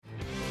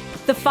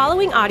The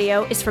following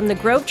audio is from the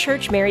Grove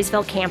Church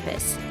Marysville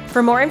campus.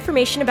 For more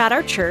information about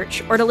our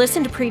church or to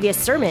listen to previous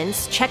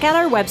sermons, check out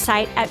our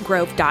website at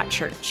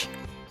grove.church.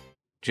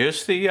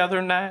 Just the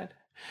other night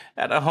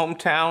at a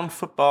hometown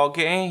football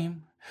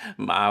game,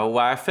 my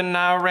wife and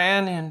I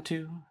ran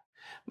into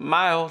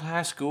my old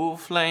high school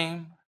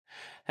flame.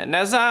 And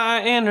as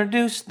I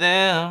introduced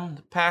them,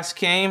 the past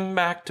came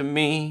back to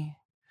me.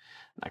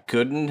 I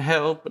couldn't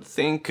help but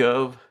think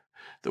of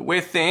the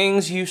way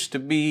things used to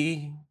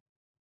be.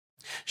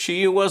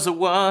 She was the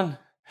one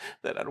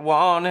that I'd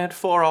wanted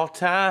for all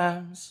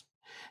times,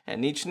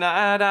 and each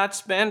night I'd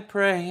spend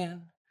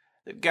praying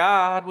that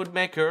God would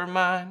make her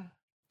mine.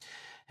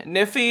 And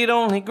if he'd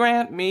only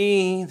grant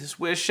me this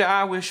wish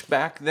I wished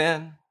back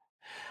then,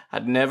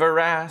 I'd never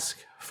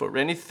ask for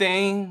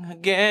anything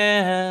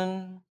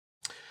again.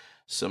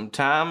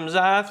 Sometimes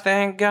I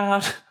thank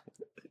God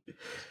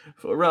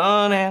for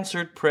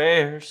unanswered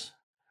prayers.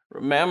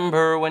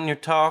 Remember when you're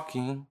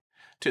talking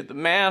to the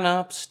man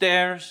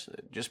upstairs,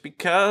 just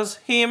because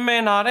he may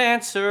not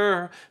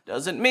answer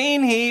doesn't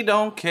mean he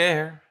don't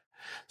care.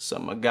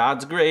 Some of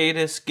God's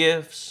greatest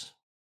gifts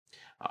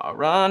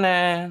are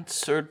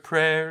unanswered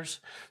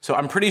prayers. So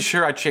I'm pretty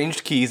sure I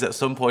changed keys at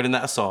some point in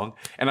that song,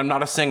 and I'm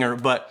not a singer,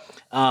 but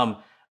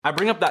I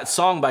bring up that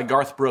song by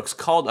Garth Brooks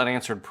called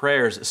Unanswered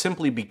Prayers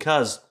simply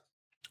because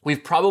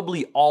we've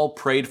probably all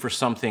prayed for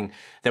something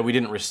that we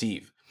didn't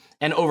receive.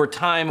 And over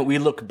time, we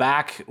look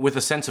back with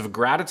a sense of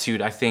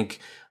gratitude, I think,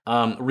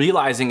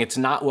 realizing it's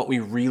not what we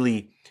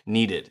really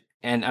needed.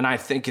 And I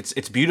think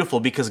it's beautiful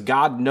because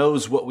God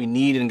knows what we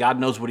need and God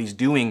knows what he's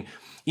doing,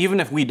 even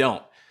if we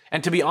don't.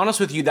 And to be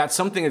honest with you, that's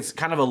something that's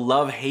kind of a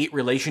love-hate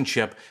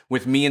relationship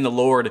with me and the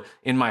Lord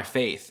in my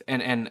faith.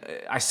 And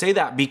I say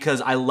that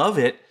because I love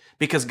it,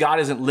 because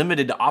God isn't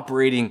limited to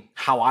operating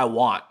how I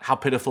want. How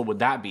pitiful would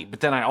that be? But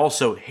then I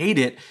also hate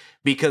it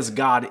because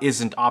God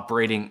isn't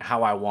operating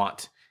how I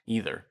want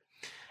either.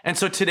 And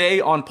so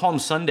today on Palm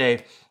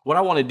Sunday, what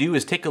I want to do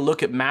is take a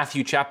look at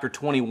Matthew chapter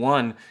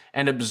 21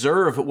 and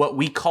observe what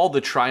we call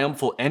the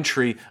triumphal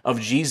entry of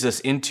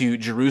Jesus into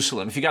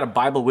Jerusalem. If you got a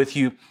Bible with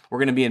you, we're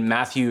going to be in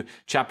Matthew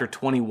chapter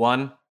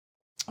 21.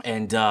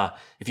 And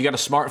if you got a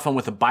smartphone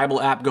with a Bible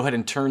app, go ahead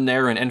and turn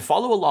there and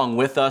follow along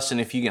with us.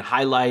 And if you can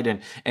highlight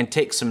and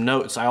take some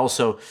notes, I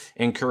also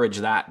encourage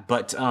that.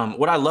 But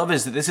what I love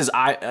is that this is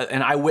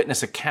an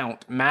eyewitness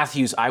account,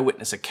 Matthew's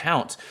eyewitness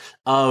account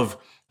of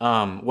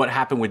what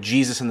happened with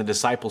Jesus and the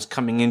disciples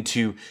coming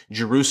into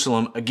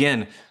Jerusalem.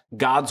 Again,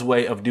 God's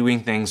way of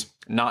doing things,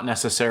 not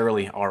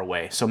necessarily our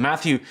way. So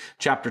Matthew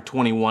chapter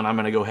 21, I'm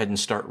going to go ahead and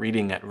start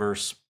reading at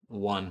verse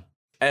 1.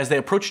 As they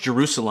approached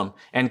Jerusalem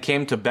and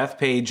came to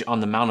Bethphage on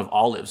the Mount of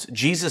Olives,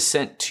 Jesus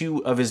sent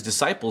two of his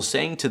disciples,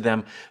 saying to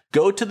them,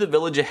 "Go to the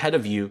village ahead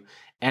of you,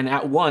 and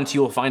at once you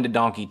will find a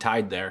donkey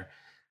tied there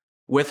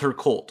with her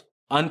colt.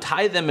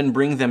 Untie them and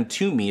bring them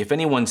to me. If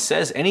anyone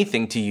says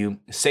anything to you,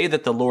 say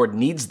that the Lord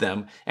needs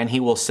them, and he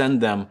will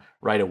send them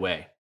right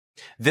away."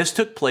 This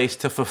took place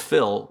to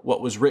fulfill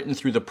what was written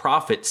through the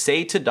prophet,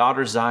 "Say to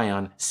daughter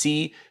Zion,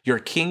 see, your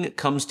king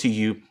comes to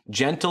you,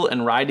 gentle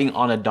and riding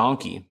on a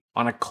donkey,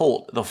 on a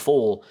colt, the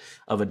foal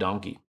of a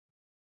donkey."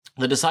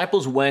 The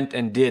disciples went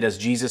and did as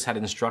Jesus had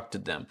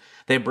instructed them.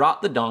 They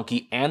brought the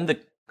donkey and the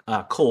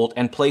colt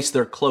and placed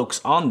their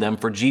cloaks on them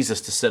for Jesus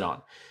to sit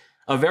on.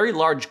 A very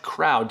large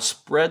crowd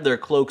spread their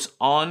cloaks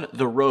on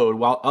the road,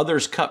 while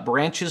others cut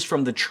branches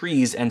from the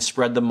trees and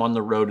spread them on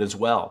the road as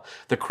well.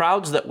 The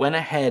crowds that went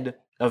ahead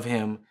of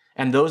him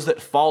and those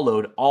that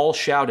followed all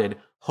shouted,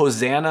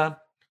 "Hosanna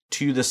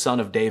to the Son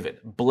of David.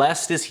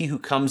 Blessed is he who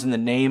comes in the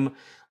name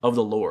of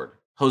the Lord.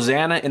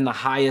 Hosanna in the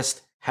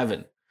highest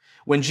heaven."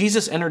 When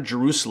Jesus entered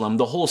Jerusalem,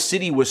 the whole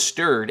city was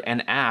stirred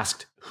and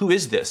asked, "Who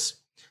is this?"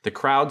 The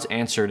crowds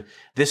answered,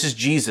 "This is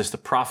Jesus, the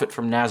prophet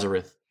from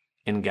Nazareth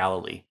in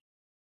Galilee."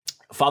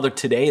 Father,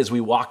 today as we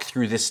walk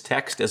through this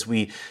text, as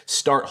we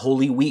start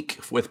Holy Week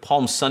with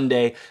Palm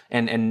Sunday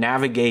and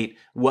navigate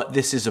what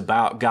this is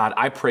about, God,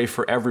 I pray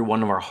for every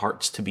one of our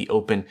hearts to be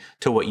open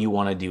to what you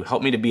want to do.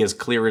 Help me to be as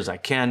clear as I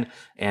can.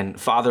 And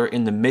Father,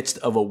 in the midst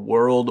of a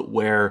world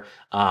where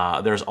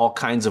there's all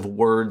kinds of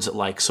words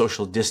like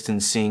social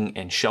distancing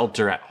and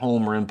shelter at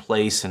home or in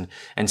place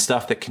and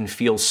stuff that can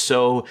feel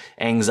so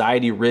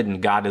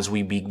anxiety-ridden, God, as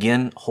we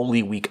begin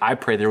Holy Week, I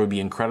pray there would be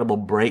incredible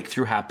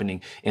breakthrough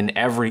happening in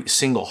every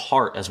single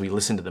heart as we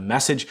listen to the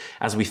message,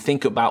 as we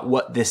think about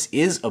what this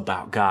is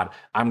about. God,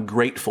 I'm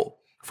grateful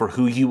for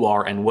who you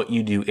are and what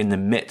you do in the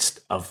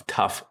midst of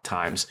tough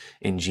times.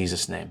 In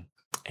Jesus' name,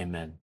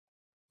 amen.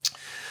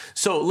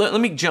 So let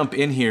me jump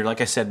in here.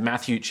 Like I said,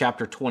 Matthew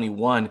chapter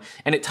 21,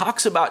 and it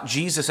talks about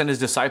Jesus and his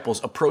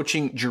disciples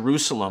approaching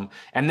Jerusalem.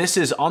 And this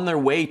is on their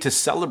way to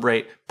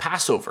celebrate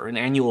Passover, an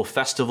annual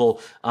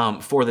festival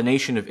for the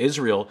nation of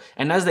Israel.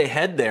 And as they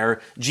head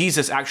there,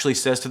 Jesus actually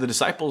says to the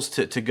disciples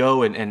to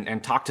go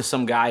and talk to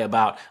some guy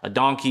about a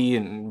donkey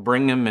and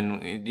bring him.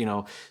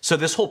 And, so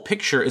this whole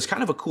picture is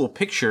kind of a cool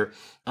picture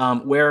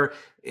where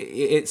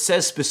it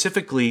says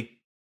specifically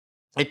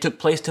It took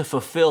place to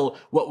fulfill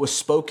what was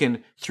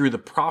spoken through the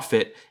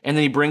prophet. And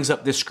then he brings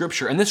up this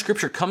scripture. And this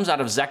scripture comes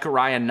out of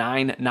Zechariah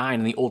 9:9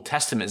 in the Old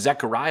Testament.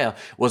 Zechariah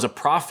was a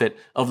prophet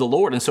of the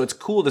Lord. And so it's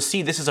cool to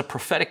see this is a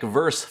prophetic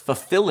verse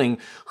fulfilling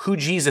who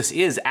Jesus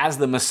is as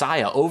the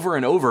Messiah. Over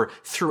and over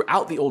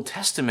throughout the Old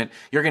Testament,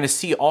 you're going to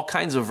see all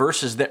kinds of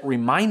verses that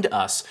remind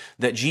us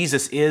that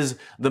Jesus is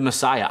the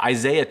Messiah.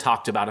 Isaiah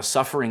talked about a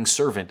suffering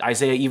servant.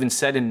 Isaiah even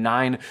said in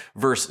 9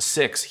 verse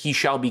 6, he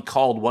shall be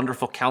called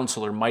Wonderful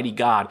Counselor, Mighty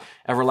God,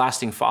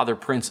 Everlasting Father,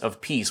 Prince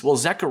of Peace. Well,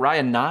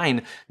 Zechariah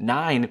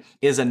 9:9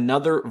 is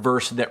another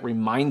verse that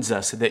reminds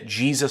us that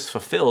Jesus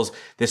fulfills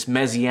this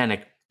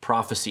messianic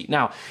prophecy.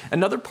 Now,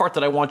 another part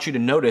that I want you to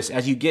notice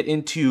as you get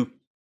into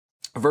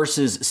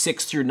verses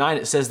 6 through 9,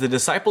 it says the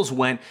disciples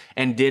went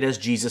and did as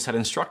Jesus had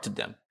instructed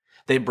them.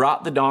 They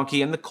brought the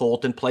donkey and the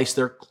colt and placed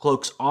their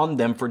cloaks on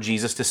them for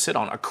Jesus to sit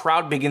on. A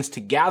crowd begins to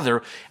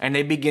gather and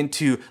they begin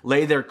to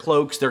lay their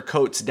cloaks, their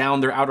coats down,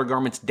 their outer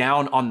garments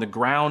down on the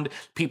ground.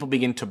 People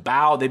begin to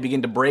bow. They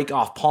begin to break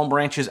off palm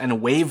branches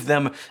and wave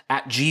them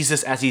at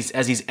Jesus as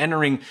he's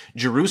entering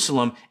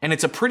Jerusalem. And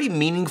it's a pretty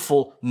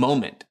meaningful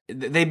moment.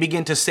 They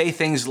begin to say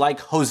things like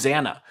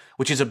Hosanna,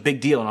 which is a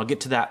big deal, and I'll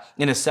get to that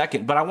in a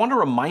second. But I want to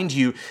remind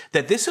you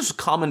that this is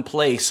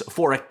commonplace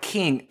for a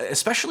king,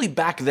 especially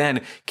back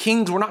then.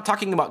 Kings, we're not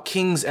talking about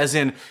kings as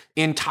in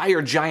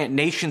entire giant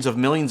nations of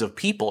millions of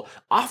people.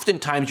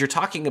 Oftentimes, you're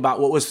talking about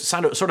what was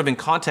sort of in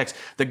context,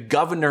 the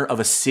governor of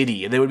a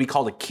city. They would be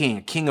called a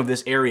king of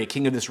this area,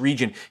 king of this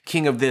region,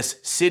 king of this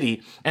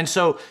city. And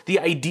so the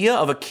idea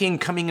of a king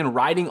coming and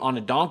riding on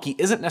a donkey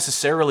isn't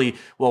necessarily,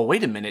 well,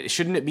 wait a minute,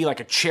 shouldn't it be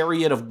like a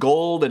chariot of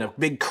gold and a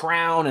big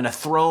crown and a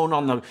throne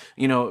on the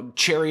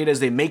chariot as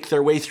they make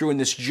their way through in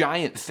this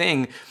giant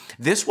thing?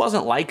 This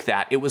wasn't like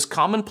that. It was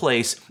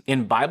commonplace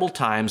in Bible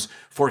times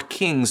for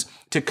kings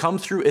to come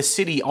through a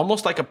city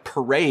almost like a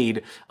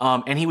parade,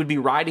 and he would be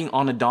riding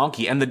on a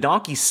donkey. And the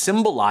donkey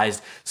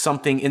symbolized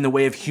something in the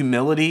way of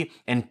humility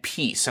and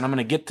peace. And I'm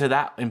going to get to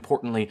that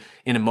importantly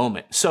in a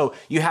moment. So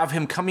you have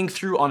him coming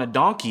through on a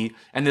donkey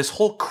and this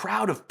whole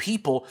crowd of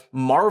people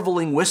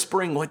marveling,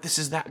 whispering, like, this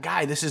is that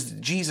guy, this is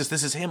Jesus,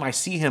 this is him, I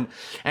see him.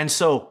 And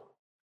so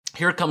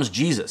here comes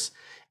Jesus.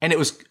 And it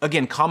was,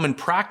 again, common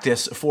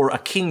practice for a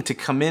king to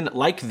come in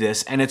like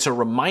this. And it's a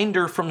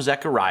reminder from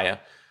Zechariah,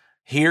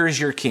 here's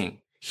your king.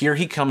 Here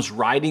he comes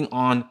riding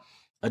on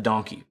a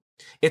donkey.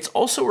 It's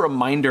also a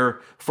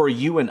reminder for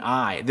you and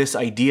I, this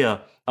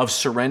idea of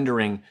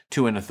surrendering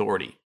to an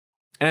authority.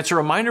 And it's a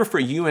reminder for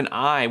you and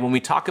I when we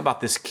talk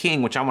about this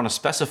king, which I want to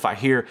specify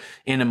here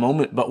in a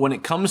moment. But when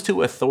it comes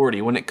to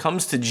authority, when it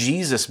comes to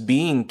Jesus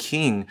being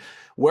king,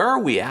 where are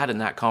we at in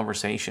that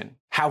conversation?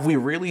 Have we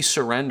really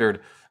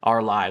surrendered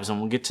our lives? And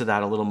we'll get to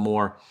that a little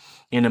more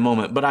in a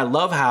moment. But I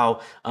love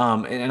how,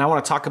 and I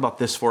want to talk about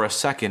this for a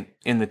second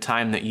in the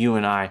time that you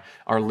and I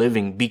are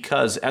living,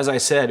 because as I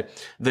said,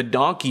 the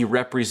donkey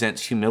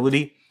represents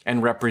humility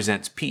and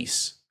represents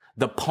peace.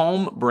 The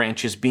palm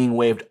branches being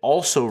waved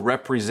also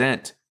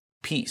represent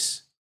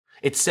peace.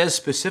 It says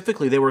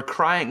specifically they were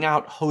crying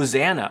out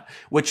Hosanna,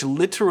 which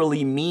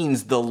literally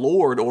means the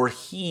Lord or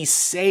he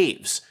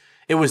saves.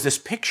 It was this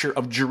picture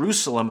of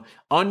Jerusalem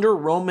under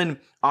Roman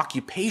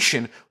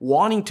occupation,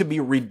 wanting to be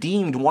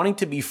redeemed, wanting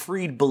to be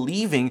freed,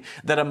 believing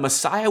that a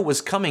Messiah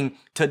was coming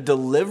to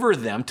deliver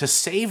them, to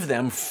save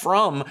them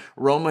from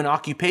Roman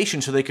occupation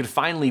so they could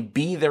finally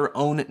be their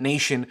own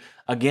nation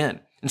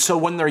again. And so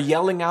when they're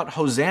yelling out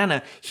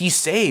Hosanna, he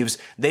saves,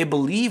 they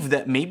believe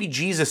that maybe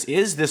Jesus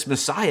is this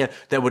Messiah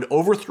that would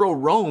overthrow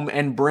Rome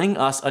and bring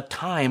us a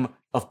time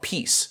of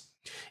peace.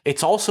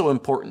 It's also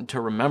important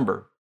to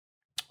remember,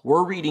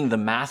 we're reading the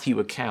Matthew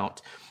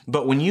account,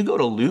 but when you go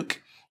to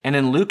Luke, and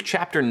in Luke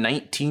chapter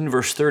 19,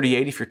 verse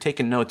 38, if you're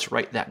taking notes,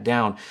 write that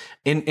down.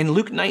 In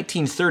Luke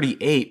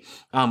 19:38,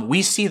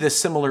 we see this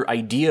similar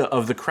idea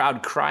of the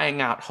crowd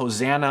crying out,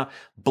 Hosanna,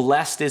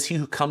 blessed is he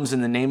who comes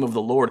in the name of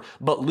the Lord.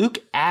 But Luke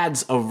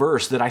adds a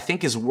verse that I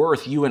think is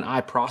worth you and I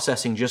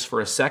processing just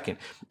for a second.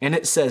 And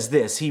it says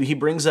this, he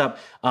brings up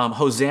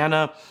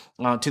Hosanna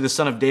to the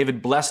Son of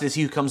David, blessed is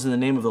he who comes in the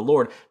name of the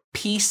Lord,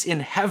 peace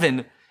in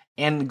heaven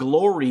and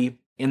glory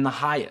in the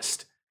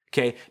highest.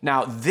 Okay,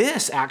 now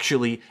this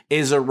actually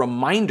is a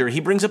reminder.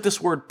 He brings up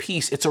this word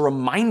peace. It's a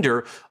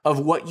reminder of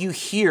what you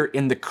hear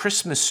in the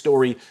Christmas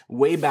story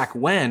way back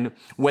when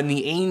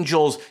the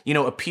angels,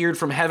 appeared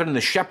from heaven and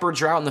the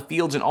shepherds are out in the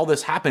fields and all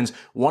this happens.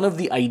 One of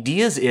the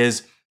ideas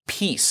is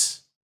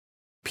peace,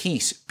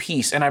 peace,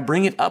 peace. And I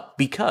bring it up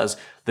because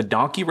the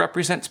donkey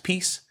represents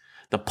peace.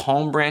 The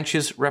palm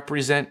branches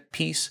represent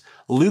peace.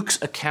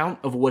 Luke's account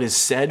of what is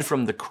said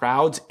from the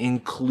crowds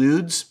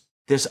includes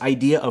this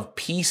idea of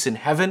peace in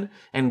heaven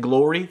and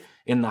glory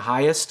in the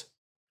highest.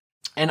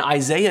 And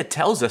Isaiah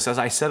tells us, as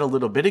I said a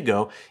little bit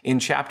ago, in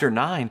chapter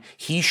 9,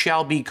 he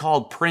shall be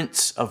called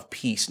Prince of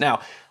Peace. Now,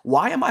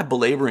 why am I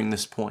belaboring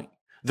this point?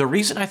 The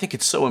reason I think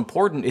it's so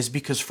important is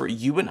because for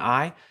you and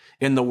I,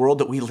 in the world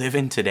that we live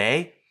in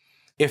today,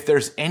 if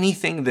there's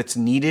anything that's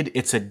needed,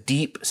 it's a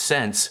deep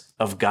sense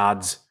of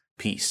God's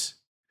peace.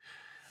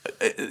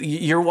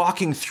 You're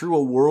walking through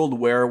a world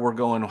where we're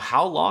going,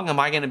 how long am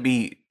I going to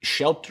be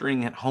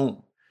sheltering at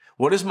home?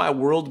 What is my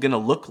world going to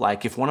look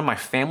like if one of my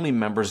family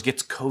members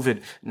gets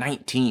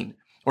COVID-19?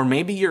 Or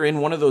maybe you're in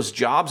one of those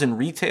jobs in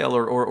retail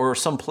or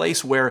some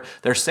place where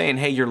they're saying,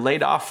 hey, you're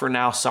laid off for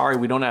now. Sorry,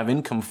 we don't have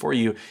income for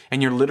you.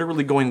 And you're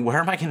literally going, where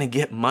am I going to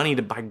get money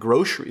to buy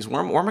groceries?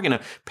 Where am I going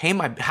to pay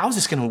how is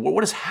this going to work?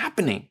 What is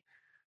happening?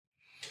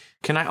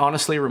 Can I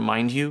honestly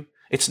remind you,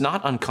 it's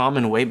not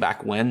uncommon way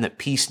back when that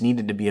peace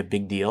needed to be a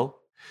big deal.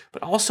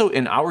 But also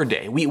in our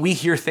day, we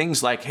hear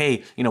things like,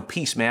 hey,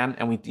 peace, man.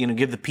 And we,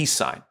 give the peace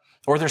sign.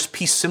 Or there's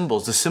peace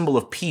symbols, the symbol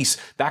of peace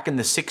back in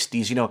the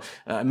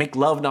 60s, make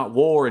love, not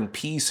war, and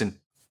peace and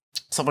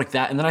stuff like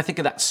that. And then I think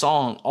of that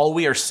song, all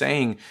we are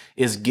saying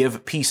is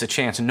give peace a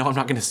chance. And no, I'm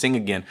not going to sing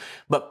again.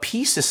 But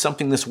peace is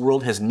something this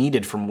world has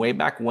needed from way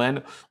back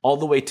when all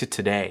the way to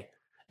today.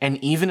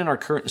 And even in our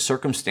current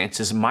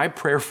circumstances, my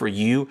prayer for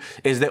you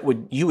is that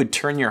you would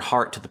turn your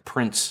heart to the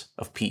Prince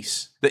of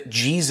Peace, that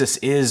Jesus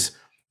is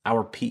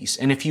our peace.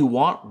 And if you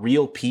want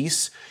real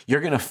peace,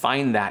 you're going to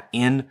find that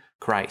in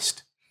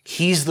Christ.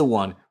 He's the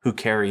one who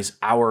carries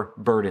our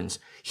burdens.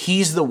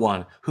 He's the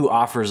one who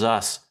offers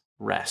us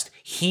rest.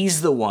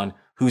 He's the one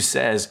who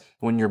says,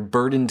 when you're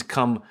burdened,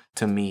 come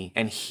to me.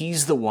 And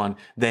he's the one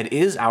that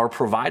is our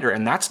provider.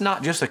 And that's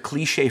not just a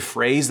cliche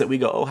phrase that we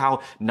go, oh,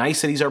 how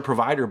nice that he's our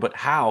provider, but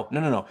how?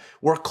 No.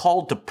 We're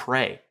called to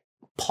pray.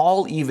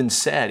 Paul even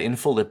said in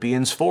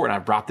Philippians 4, and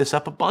I've brought this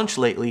up a bunch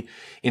lately,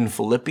 in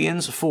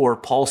Philippians 4,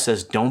 Paul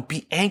says, don't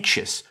be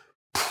anxious.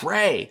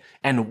 Pray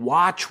and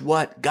watch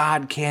what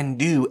God can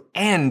do,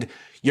 and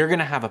you're going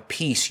to have a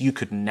peace you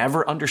could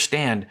never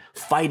understand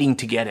fighting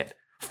to get it,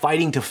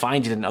 fighting to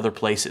find it in other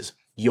places.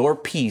 Your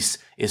peace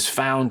is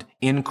found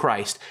in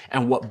Christ.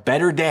 And what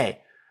better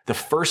day, the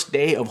first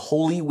day of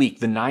Holy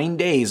Week, the 9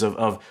 days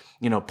of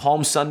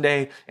Palm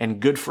Sunday and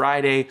Good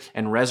Friday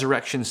and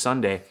Resurrection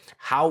Sunday,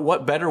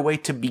 what better way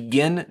to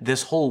begin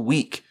this whole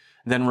week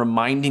than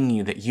reminding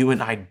you that you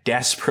and I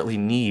desperately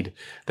need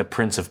the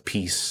Prince of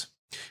Peace.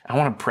 I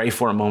want to pray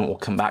for a moment. We'll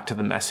come back to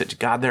the message.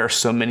 God, there are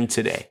so many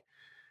today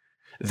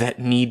that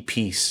need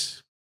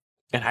peace.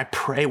 And I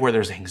pray where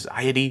there's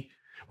anxiety,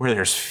 where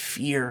there's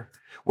fear,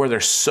 where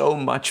there's so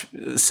much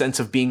sense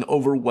of being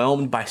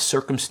overwhelmed by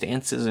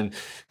circumstances and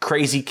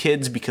crazy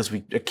kids because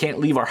we can't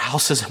leave our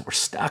houses and we're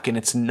stuck and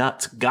it's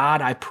nuts.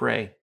 God, I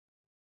pray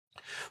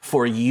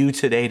for you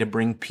today to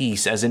bring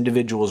peace as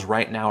individuals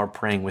right now are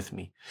praying with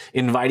me,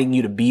 inviting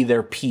you to be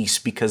their peace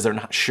because they're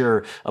not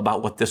sure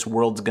about what this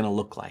world's going to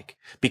look like,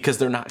 because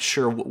they're not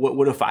sure,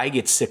 what if I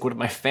get sick? What if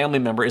my family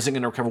member isn't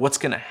going to recover? What's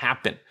going to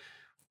happen?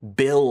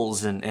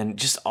 Bills and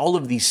just all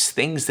of these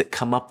things that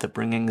come up that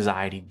bring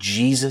anxiety.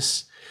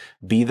 Jesus,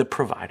 be the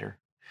provider.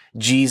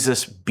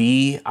 Jesus,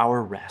 be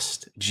our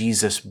rest.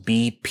 Jesus,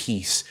 be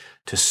peace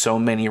to so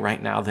many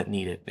right now that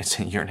need it. It's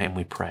in your name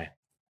we pray.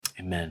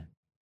 Amen.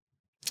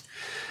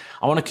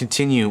 I want to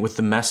continue with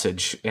the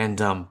message.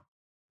 And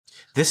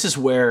this is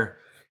where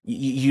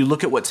you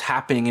look at what's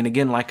happening. And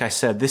again, like I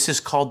said, this is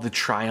called the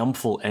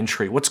triumphal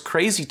entry. What's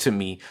crazy to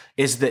me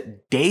is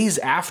that days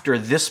after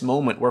this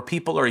moment where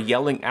people are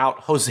yelling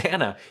out,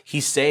 Hosanna, he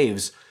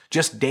saves,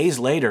 just days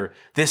later,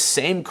 this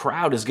same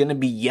crowd is going to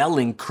be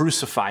yelling,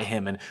 crucify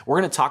him. And we're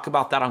going to talk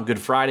about that on Good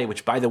Friday,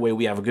 which, by the way,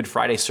 we have a Good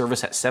Friday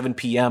service at 7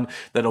 p.m.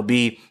 that'll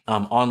be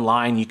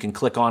online. You can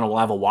click on it. We'll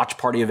have a watch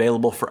party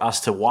available for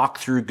us to walk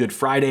through Good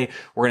Friday.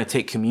 We're going to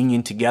take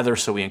communion together,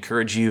 so we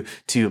encourage you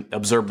to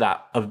observe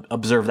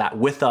that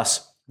with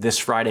us this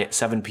Friday at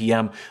 7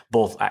 p.m.,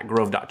 both at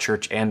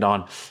grove.church and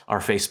on our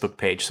Facebook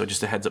page. So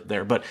just a heads up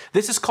there. But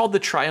this is called the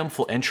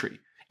triumphal entry.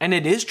 And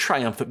it is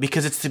triumphant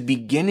because it's the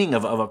beginning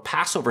of a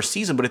Passover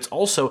season, but it's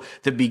also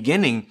the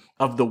beginning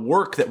of the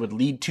work that would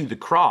lead to the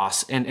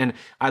cross. And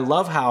I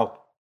love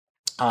how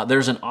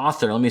there's an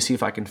author. Let me see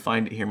if I can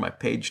find it here. My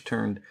page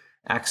turned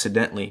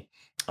accidentally.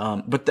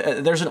 But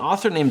there's an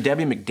author named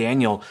Debbie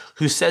McDaniel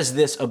who says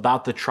this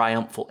about the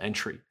triumphal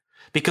entry.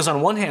 Because on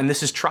one hand,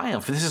 this is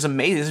triumph. This is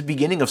amazing. This is the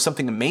beginning of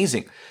something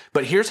amazing.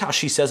 But here's how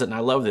she says it, and I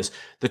love this.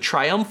 The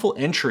triumphal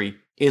entry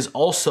is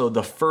also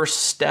the first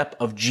step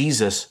of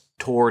Jesus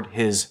toward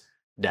his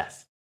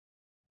death.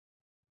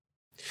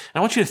 And I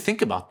want you to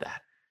think about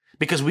that,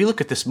 because we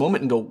look at this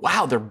moment and go,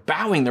 wow, they're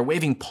bowing, they're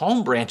waving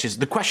palm branches.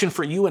 The question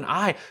for you and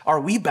I, are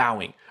we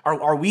bowing?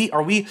 Are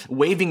we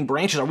waving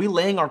branches? Are we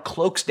laying our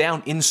cloaks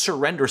down in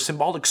surrender,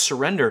 symbolic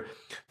surrender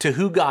to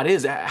who God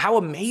is? How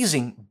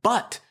amazing.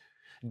 But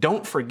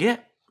don't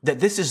forget that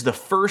this is the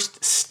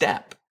first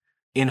step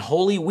in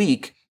Holy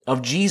Week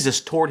of Jesus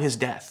toward his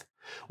death.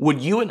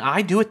 Would you and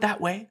I do it that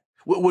way?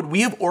 Would we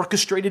have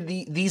orchestrated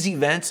these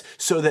events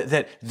so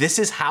that this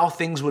is how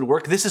things would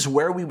work? This is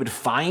where we would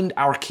find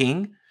our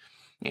king?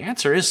 The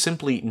answer is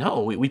simply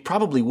no, we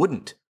probably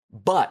wouldn't.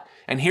 But,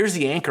 and here's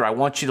the anchor I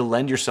want you to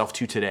lend yourself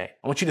to today.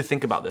 I want you to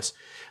think about this.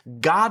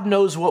 God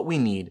knows what we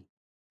need,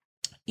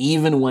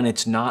 even when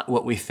it's not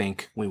what we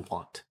think we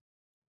want.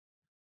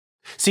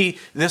 See,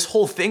 this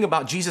whole thing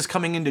about Jesus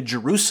coming into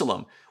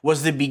Jerusalem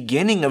was the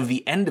beginning of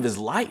the end of his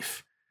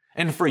life.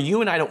 And for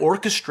you and I to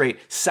orchestrate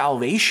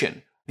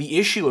salvation The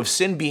issue of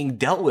sin being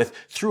dealt with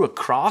through a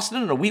cross?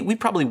 No, we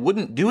probably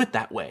wouldn't do it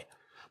that way.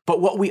 But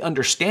what we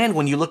understand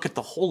when you look at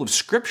the whole of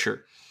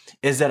Scripture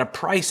is that a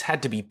price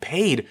had to be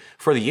paid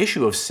for the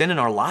issue of sin in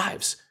our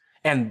lives.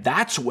 And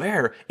that's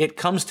where it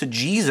comes to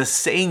Jesus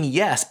saying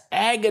yes,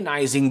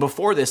 agonizing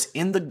before this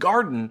in the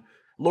garden.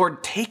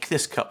 Lord, take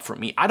this cup from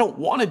me. I don't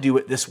want to do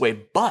it this way,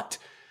 but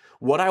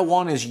what I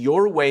want is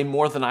your way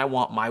more than I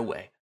want my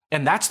way.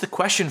 And that's the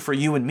question for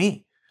you and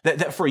me.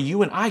 That for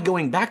you and I,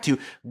 going back to,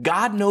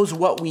 God knows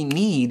what we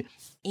need,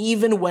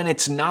 even when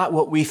it's not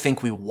what we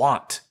think we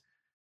want.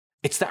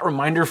 It's that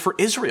reminder for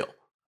Israel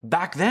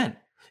back then.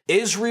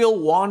 Israel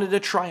wanted a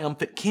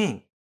triumphant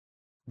king,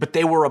 but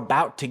they were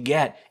about to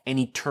get an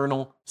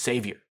eternal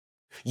Savior.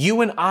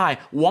 You and I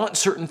want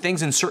certain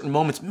things in certain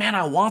moments. Man,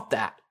 I want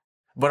that.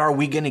 But are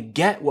we going to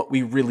get what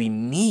we really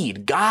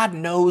need? God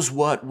knows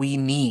what we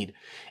need.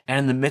 And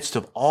in the midst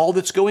of all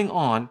that's going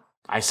on,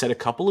 I said a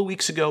couple of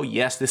weeks ago,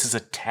 yes, this is a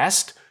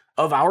test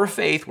of our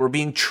faith. We're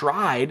being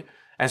tried,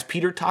 as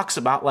Peter talks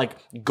about,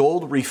 like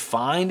gold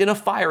refined in a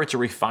fire. It's a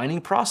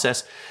refining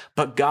process.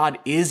 But God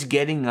is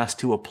getting us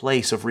to a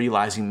place of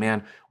realizing,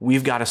 man,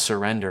 we've got to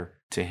surrender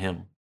to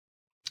him.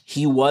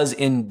 He was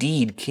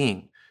indeed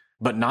king,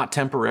 but not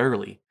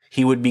temporarily.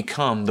 He would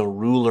become the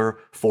ruler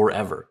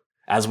forever.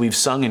 As we've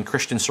sung in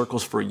Christian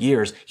circles for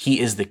years, he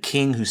is the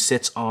king who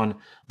sits on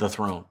the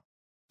throne.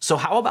 So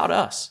how about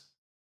us?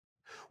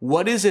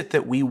 What is it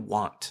that we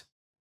want?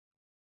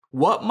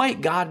 What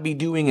might God be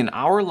doing in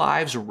our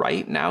lives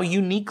right now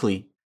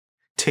uniquely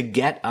to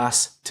get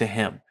us to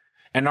him?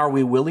 And are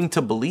we willing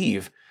to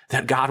believe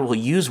that God will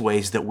use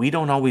ways that we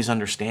don't always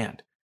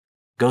understand?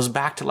 Goes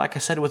back to, like I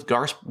said, with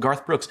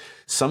Garth Brooks.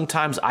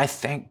 Sometimes I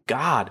thank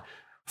God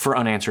for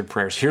unanswered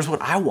prayers. Here's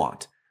what I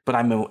want. But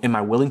am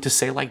I willing to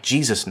say, like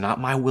Jesus, not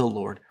my will,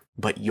 Lord,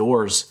 but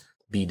yours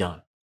be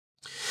done?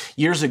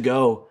 Years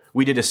ago,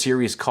 we did a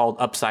series called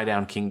Upside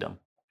Down Kingdom.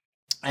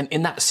 And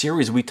in that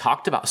series, we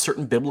talked about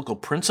certain biblical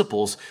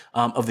principles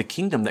of the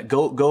kingdom that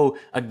go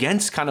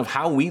against kind of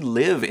how we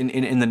live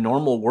in the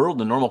normal world,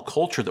 the normal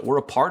culture that we're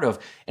a part of.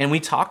 And we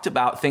talked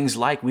about things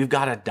like we've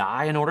got to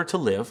die in order to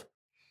live.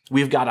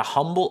 We've got to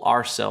humble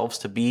ourselves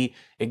to be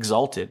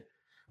exalted.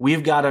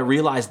 We've got to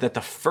realize that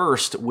the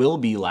first will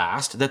be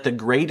last, that the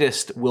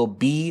greatest will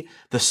be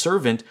the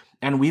servant,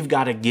 and we've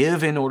got to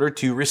give in order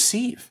to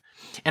receive.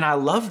 And I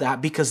love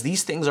that because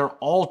these things are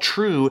all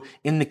true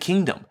in the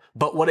kingdom.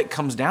 But what it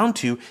comes down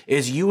to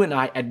is you and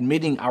I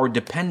admitting our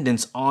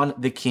dependence on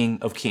the King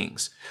of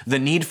Kings. The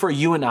need for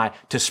you and I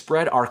to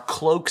spread our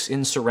cloaks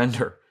in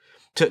surrender,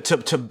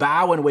 to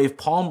bow and wave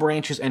palm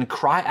branches and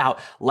cry out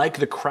like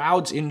the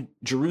crowds in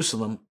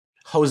Jerusalem,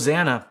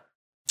 Hosanna,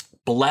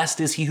 blessed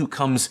is he who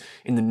comes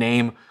in the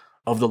name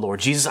of the Lord.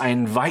 Jesus, I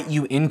invite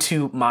you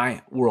into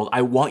my world.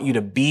 I want you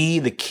to be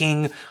the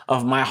king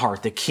of my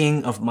heart, the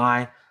king of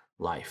my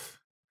life.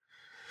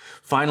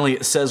 Finally,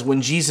 it says,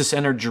 when Jesus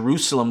entered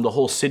Jerusalem, the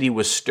whole city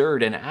was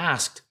stirred and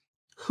asked,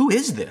 who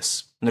is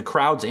this? And the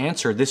crowds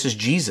answered, this is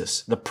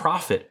Jesus, the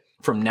prophet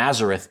from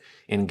Nazareth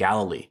in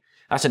Galilee.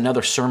 That's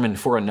another sermon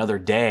for another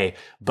day,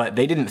 but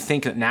they didn't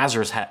think that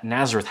Nazareth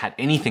had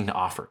anything to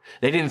offer.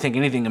 They didn't think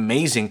anything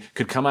amazing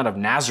could come out of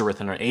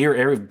Nazareth in an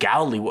area of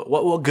Galilee.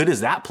 What good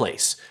is that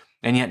place?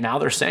 And yet now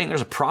they're saying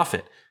there's a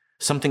prophet,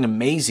 something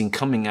amazing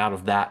coming out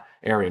of that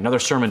area. Another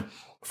sermon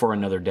for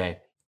another day.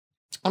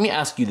 Let me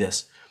ask you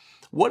this.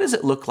 What does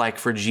it look like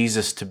for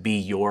Jesus to be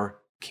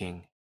your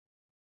king?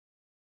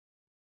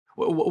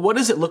 What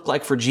does it look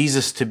like for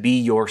Jesus to be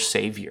your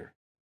savior,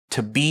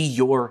 to be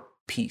your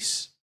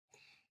peace?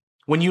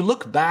 When you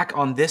look back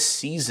on this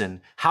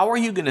season, how are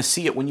you going to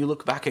see it when you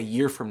look back a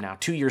year from now,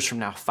 2 years from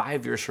now,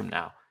 5 years from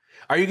now?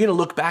 Are you going to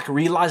look back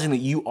realizing that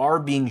you are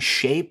being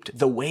shaped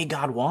the way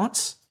God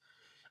wants?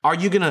 Are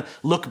you going to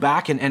look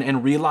back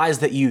and realize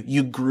that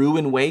you grew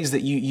in ways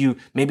that you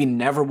maybe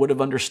never would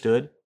have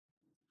understood?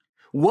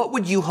 What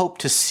would you hope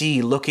to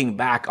see looking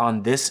back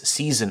on this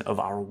season of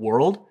our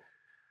world,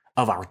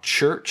 of our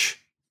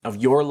church, of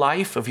your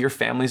life, of your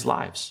family's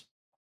lives?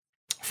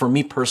 For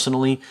me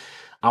personally,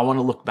 I want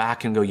to look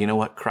back and go, you know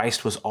what?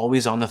 Christ was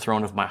always on the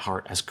throne of my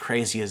heart, as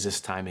crazy as this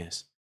time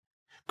is.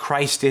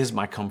 Christ is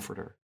my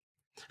comforter.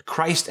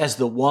 Christ as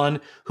the one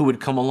who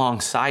would come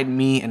alongside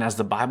me. And as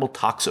the Bible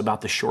talks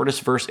about the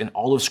shortest verse in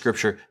all of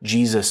Scripture,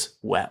 Jesus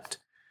wept.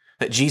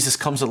 That Jesus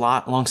comes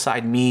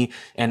alongside me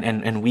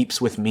and weeps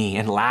with me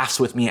and laughs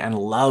with me and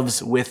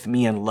loves with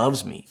me and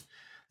loves me.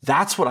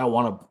 That's what I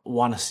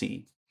want to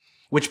see.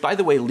 Which, by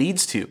the way,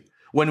 leads to,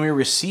 when we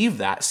receive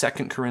that,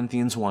 2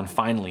 Corinthians 1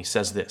 finally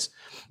says this,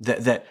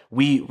 that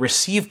we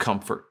receive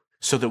comfort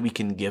so that we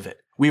can give it.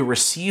 We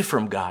receive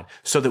from God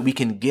so that we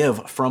can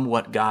give from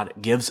what God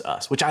gives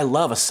us, which I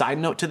love. A side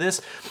note to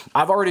this,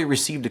 I've already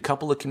received a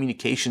couple of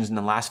communications in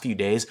the last few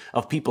days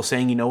of people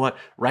saying, you know what,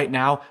 right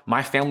now,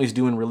 my family's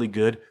doing really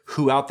good.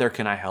 Who out there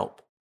can I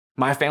help?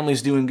 My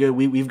family's doing good.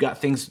 We've got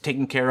things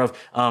taken care of.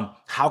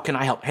 How can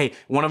I help? Hey,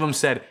 one of them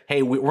said,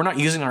 hey, we're not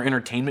using our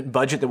entertainment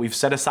budget that we've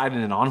set aside in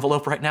an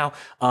envelope right now.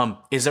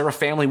 Is there a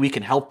family we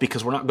can help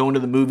because we're not going to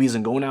the movies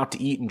and going out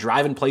to eat and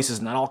driving places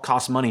and that all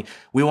costs money.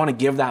 We want to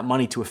give that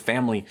money to a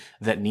family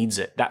that needs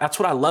it. That's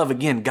what I love.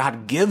 Again,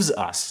 God gives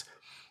us.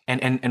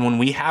 And when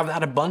we have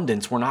that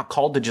abundance, we're not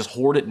called to just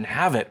hoard it and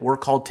have it. We're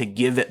called to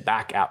give it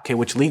back out. Okay,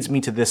 which leads me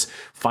to this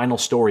final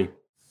story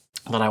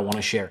that I want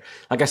to share.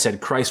 Like I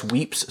said, Christ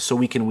weeps so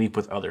we can weep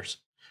with others.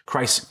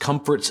 Christ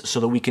comforts so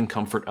that we can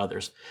comfort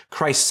others.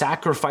 Christ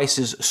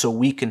sacrifices so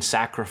we can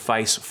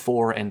sacrifice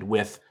for and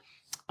with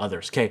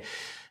others. Okay,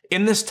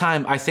 in this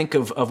time, I think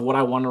of what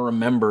I want to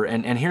remember.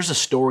 And here's a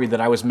story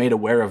that I was made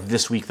aware of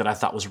this week that I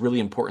thought was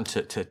really important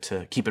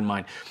to keep in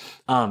mind.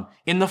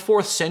 In the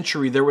 4th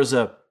century, there was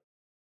a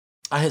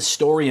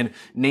historian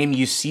named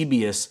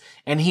Eusebius,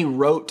 and he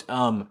wrote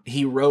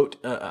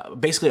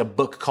basically a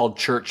book called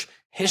Church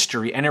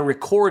History, and it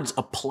records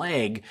a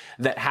plague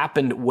that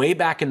happened way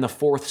back in the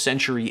 4th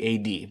century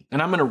AD.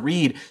 And I'm going to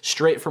read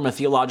straight from a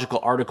theological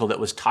article that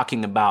was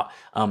talking about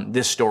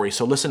this story.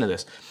 So listen to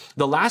this.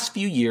 The last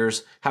few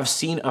years have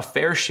seen a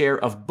fair share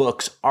of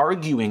books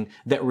arguing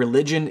that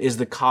religion is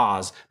the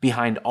cause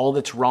behind all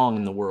that's wrong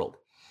in the world.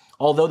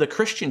 Although the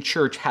Christian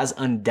church has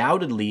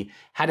undoubtedly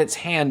had its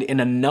hand in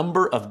a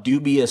number of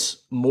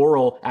dubious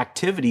moral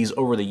activities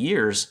over the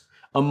years,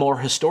 a more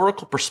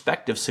historical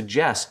perspective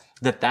suggests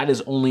that is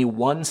only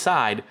one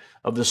side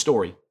of the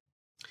story.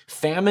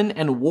 Famine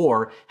and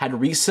war had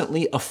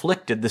recently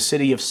afflicted the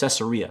city of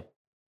Caesarea.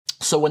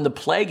 So when the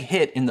plague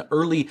hit in the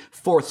early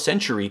 4th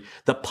century,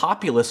 the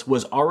populace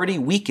was already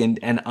weakened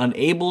and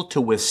unable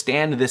to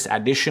withstand this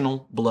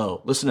additional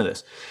blow. Listen to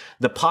this.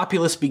 The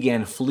populace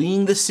began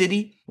fleeing the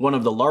city, one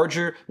of the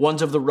larger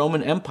ones of the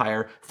Roman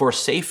Empire, for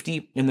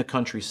safety in the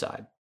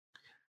countryside.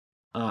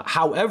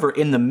 However,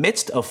 in the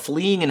midst of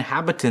fleeing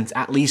inhabitants,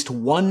 at least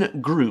one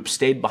group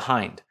stayed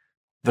behind,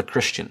 the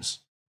Christians.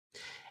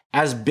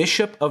 As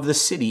bishop of the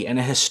city and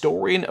a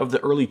historian of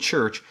the early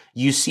church,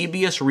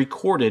 Eusebius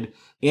recorded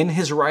in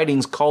his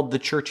writings called the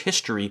Church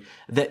History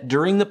that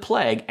during the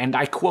plague, and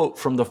I quote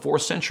from the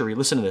 4th century,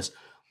 listen to this,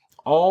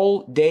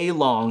 all day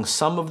long,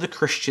 some of the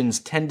Christians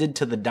tended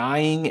to the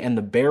dying and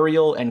the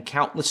burial and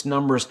countless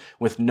numbers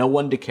with no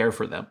one to care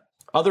for them.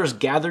 Others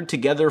gathered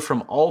together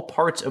from all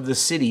parts of the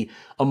city,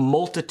 a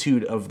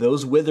multitude of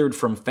those withered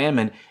from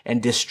famine,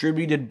 and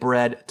distributed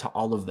bread to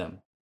all of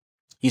them.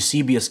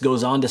 Eusebius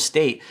goes on to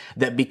state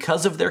that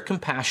because of their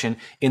compassion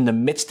in the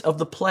midst of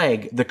the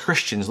plague, the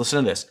Christians,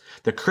 listen to this,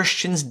 the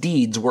Christians'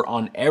 deeds were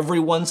on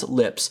everyone's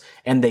lips,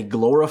 and they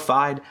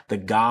glorified the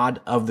God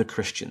of the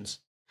Christians.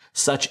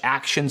 Such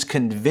actions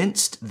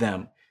convinced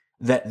them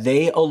that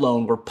they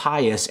alone were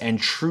pious and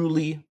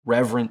truly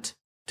reverent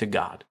to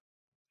God.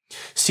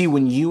 See,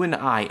 when you and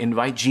I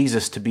invite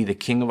Jesus to be the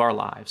King of our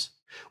lives,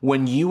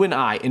 when you and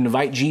I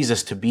invite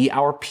Jesus to be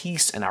our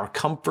peace and our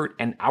comfort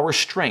and our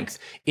strength,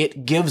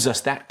 it gives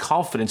us that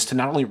confidence to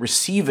not only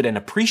receive it and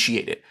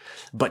appreciate it,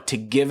 but to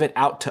give it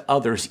out to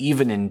others,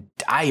 even in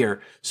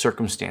dire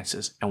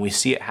circumstances. And we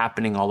see it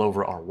happening all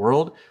over our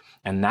world.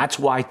 And that's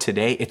why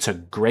today it's a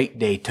great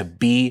day to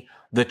be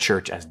the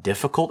church. As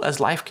difficult as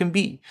life can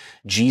be,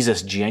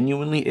 Jesus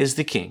genuinely is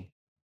the King.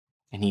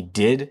 And he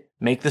did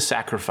make the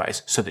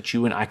sacrifice so that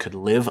you and I could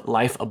live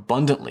life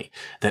abundantly,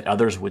 that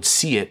others would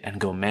see it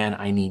and go, man,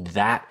 I need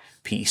that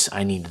peace.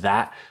 I need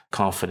that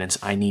confidence.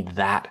 I need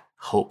that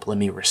hope. Let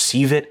me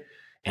receive it.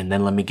 And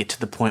then let me get to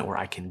the point where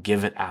I can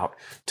give it out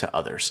to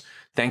others.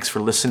 Thanks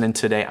for listening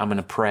today. I'm going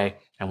to pray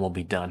and we'll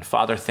be done.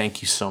 Father,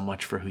 thank you so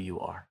much for who you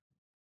are.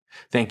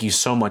 Thank you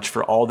so much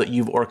for all that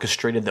you've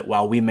orchestrated, that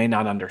while we may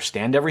not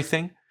understand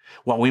everything,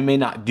 while we may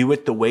not do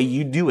it the way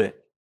you do it,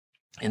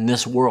 in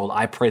this world,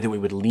 I pray that we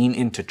would lean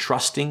into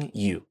trusting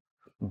you,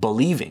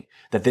 believing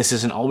that this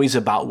isn't always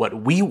about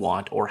what we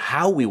want or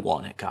how we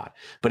want it, God,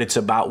 but it's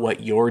about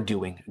what you're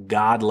doing.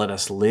 God, let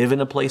us live in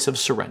a place of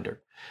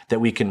surrender,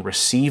 that we can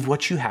receive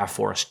what you have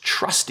for us,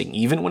 trusting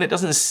even when it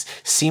doesn't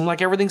seem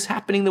like everything's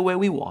happening the way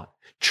we want,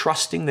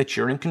 trusting that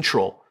you're in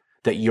control,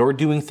 that you're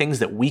doing things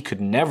that we could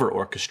never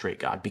orchestrate,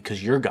 God,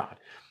 because you're God.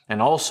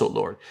 And also,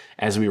 Lord,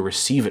 as we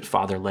receive it,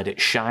 Father, let it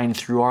shine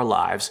through our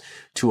lives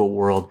to a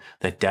world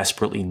that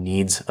desperately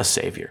needs a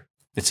Savior.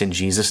 It's in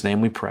Jesus' name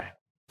we pray.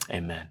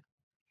 Amen.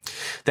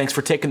 Thanks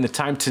for taking the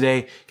time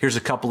today. Here's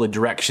a couple of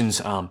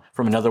directions from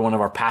another one of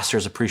our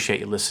pastors.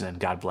 Appreciate you listening.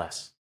 God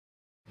bless.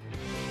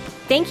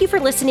 Thank you for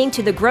listening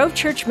to the Grove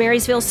Church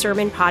Marysville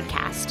Sermon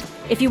Podcast.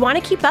 If you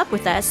want to keep up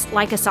with us,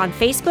 like us on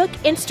Facebook,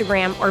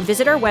 Instagram, or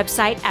visit our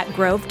website at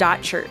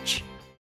grove.church.